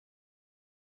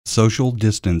social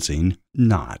distancing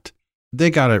not. They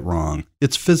got it wrong.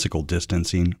 It's physical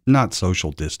distancing, not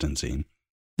social distancing.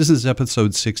 This is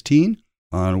episode 16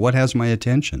 on What Has My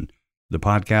Attention, the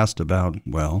podcast about,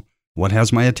 well, what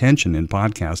has my attention in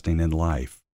podcasting and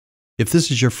life. If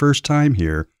this is your first time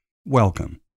here,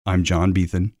 welcome. I'm John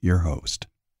Beethan, your host.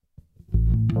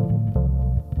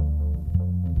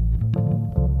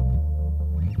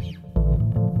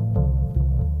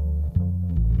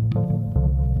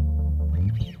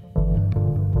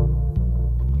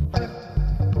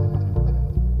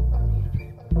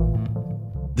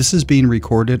 This is being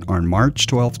recorded on March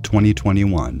 12,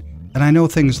 2021, and I know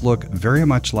things look very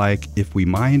much like if we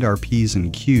mind our P's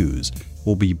and Q's,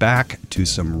 we'll be back to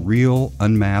some real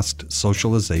unmasked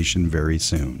socialization very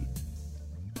soon.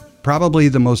 Probably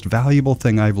the most valuable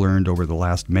thing I've learned over the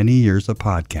last many years of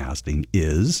podcasting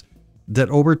is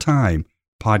that over time,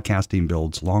 podcasting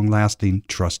builds long-lasting,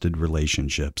 trusted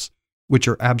relationships, which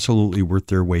are absolutely worth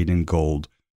their weight in gold,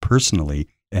 personally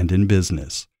and in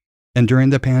business. And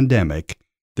during the pandemic,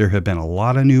 there have been a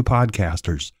lot of new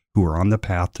podcasters who are on the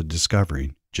path to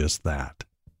discovering just that.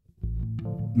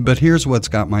 But here's what's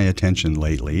got my attention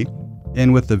lately,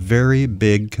 and with the very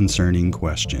big concerning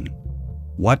question.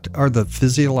 What are the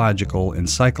physiological and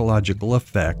psychological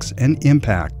effects and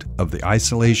impact of the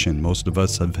isolation most of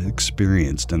us have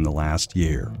experienced in the last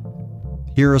year?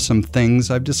 Here are some things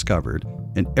I've discovered,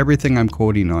 and everything I'm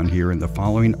quoting on here in the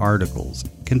following articles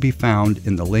can be found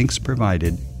in the links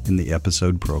provided in the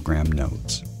episode program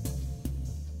notes.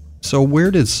 So where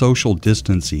did social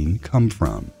distancing come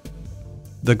from?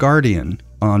 The Guardian,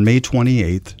 on May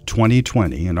 28,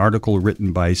 2020, an article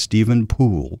written by Stephen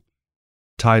Poole,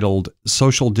 titled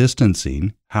Social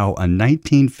Distancing, How a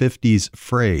 1950s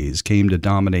Phrase Came to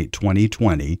Dominate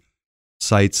 2020,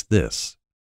 cites this.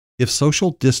 If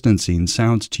social distancing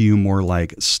sounds to you more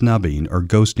like snubbing or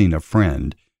ghosting a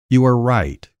friend, you are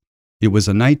right. It was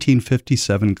a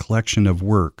 1957 collection of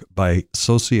work by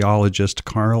sociologist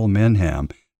Carl Menahem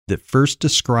that first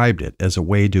described it as a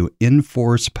way to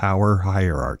enforce power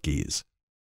hierarchies.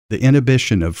 The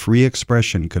inhibition of free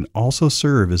expression can also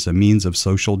serve as a means of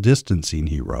social distancing,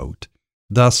 he wrote.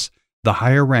 Thus, the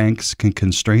higher ranks can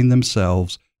constrain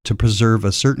themselves to preserve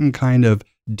a certain kind of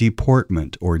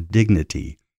deportment or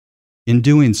dignity. In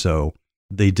doing so,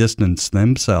 they distance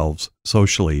themselves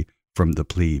socially from the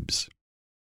plebes.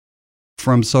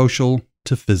 From social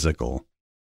to physical.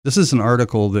 This is an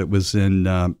article that was in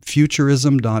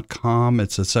Futurism.com.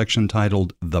 It's a section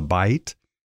titled The Bite,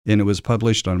 and it was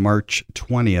published on March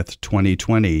 20th,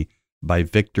 2020 by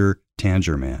Victor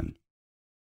Tangerman.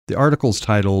 The article's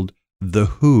titled The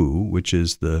WHO, which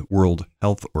is the World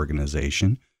Health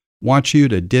Organization, wants you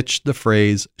to ditch the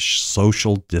phrase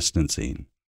social distancing.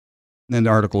 And the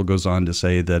article goes on to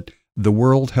say that the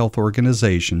World Health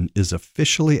Organization is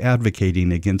officially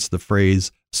advocating against the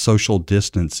phrase social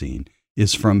distancing,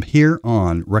 is from here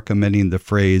on recommending the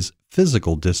phrase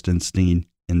physical distancing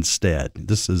instead.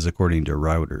 This is according to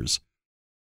Reuters.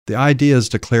 The idea is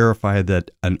to clarify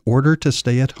that in order to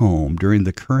stay at home during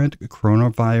the current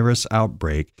coronavirus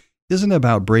outbreak isn't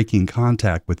about breaking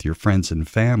contact with your friends and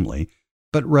family,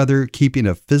 but rather keeping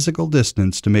a physical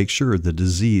distance to make sure the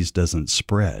disease doesn't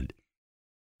spread.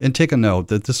 And take a note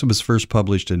that this was first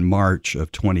published in March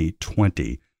of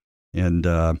 2020. And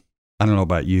I don't know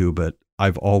about you, but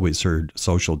I've always heard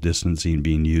social distancing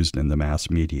being used in the mass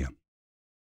media.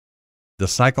 The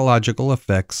psychological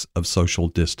effects of social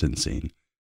distancing.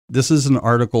 This is an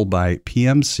article by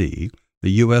PMC, the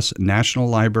U.S. National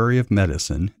Library of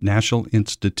Medicine, National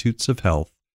Institutes of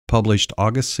Health, published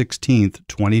August 16,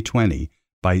 2020,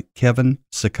 by Kevin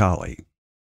Cicali.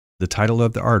 The title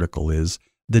of the article is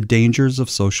The Dangers of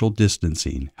Social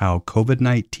Distancing, How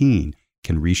COVID-19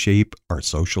 Can Reshape Our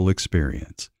Social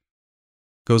Experience.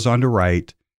 Goes on to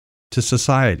write, to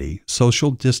society,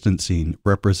 social distancing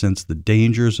represents the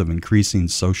dangers of increasing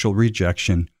social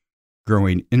rejection,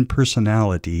 growing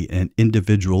impersonality and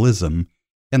individualism,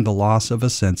 and the loss of a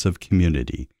sense of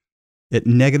community. It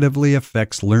negatively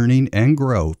affects learning and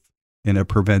growth, and it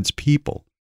prevents people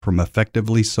from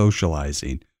effectively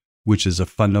socializing, which is a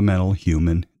fundamental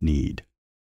human need.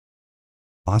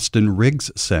 Austin Riggs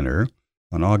Center,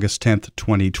 on August 10,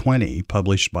 2020,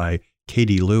 published by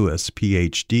Katie Lewis,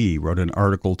 Ph.D., wrote an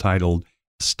article titled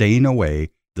Staying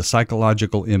Away, The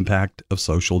Psychological Impact of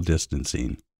Social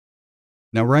Distancing.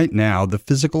 Now, right now, the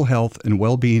physical health and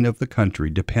well-being of the country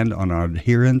depend on our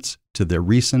adherence to the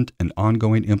recent and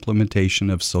ongoing implementation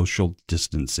of social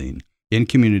distancing in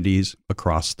communities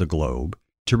across the globe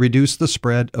to reduce the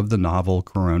spread of the novel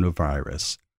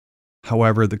coronavirus.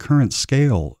 However, the current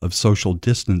scale of social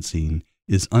distancing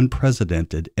is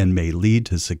unprecedented and may lead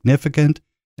to significant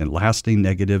and lasting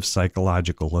negative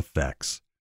psychological effects.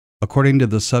 According to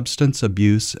the Substance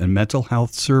Abuse and Mental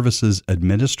Health Services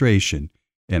Administration,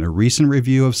 in a recent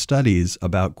review of studies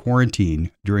about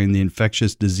quarantine during the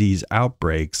infectious disease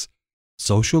outbreaks,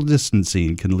 social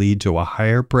distancing can lead to a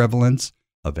higher prevalence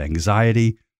of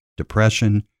anxiety,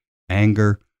 depression,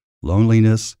 anger,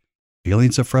 loneliness,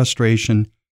 feelings of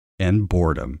frustration, and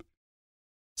boredom.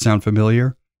 Sound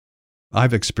familiar?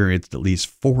 I've experienced at least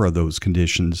 4 of those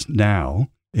conditions now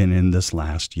and in this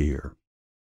last year.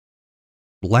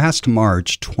 Last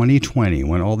March 2020,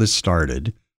 when all this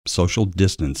started, social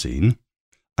distancing,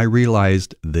 I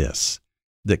realized this,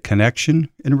 that connection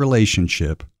and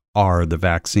relationship are the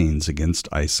vaccines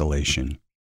against isolation.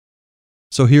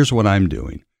 So here's what I'm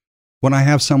doing. When I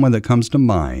have someone that comes to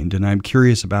mind and I'm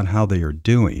curious about how they are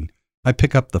doing, I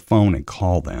pick up the phone and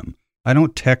call them. I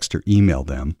don't text or email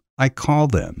them. I call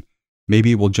them.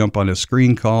 Maybe we'll jump on a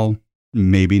screen call,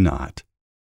 maybe not.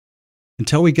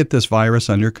 Until we get this virus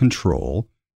under control,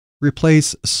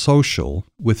 replace social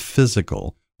with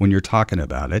physical when you're talking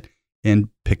about it and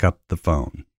pick up the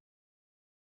phone.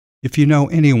 If you know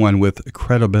anyone with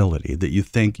credibility that you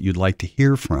think you'd like to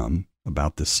hear from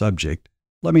about this subject,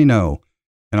 let me know,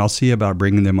 and I'll see about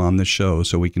bringing them on the show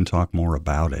so we can talk more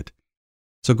about it.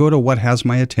 So go to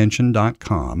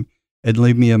whathasmyattention.com and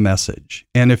leave me a message.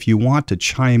 And if you want to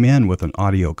chime in with an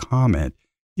audio comment,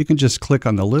 you can just click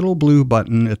on the little blue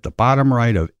button at the bottom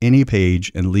right of any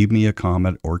page and leave me a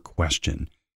comment or question.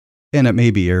 And it may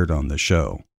be aired on the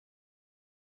show.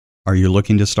 Are you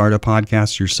looking to start a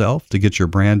podcast yourself to get your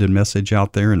brand and message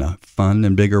out there in a fun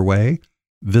and bigger way?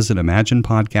 Visit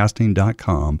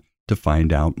imaginepodcasting.com to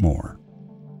find out more.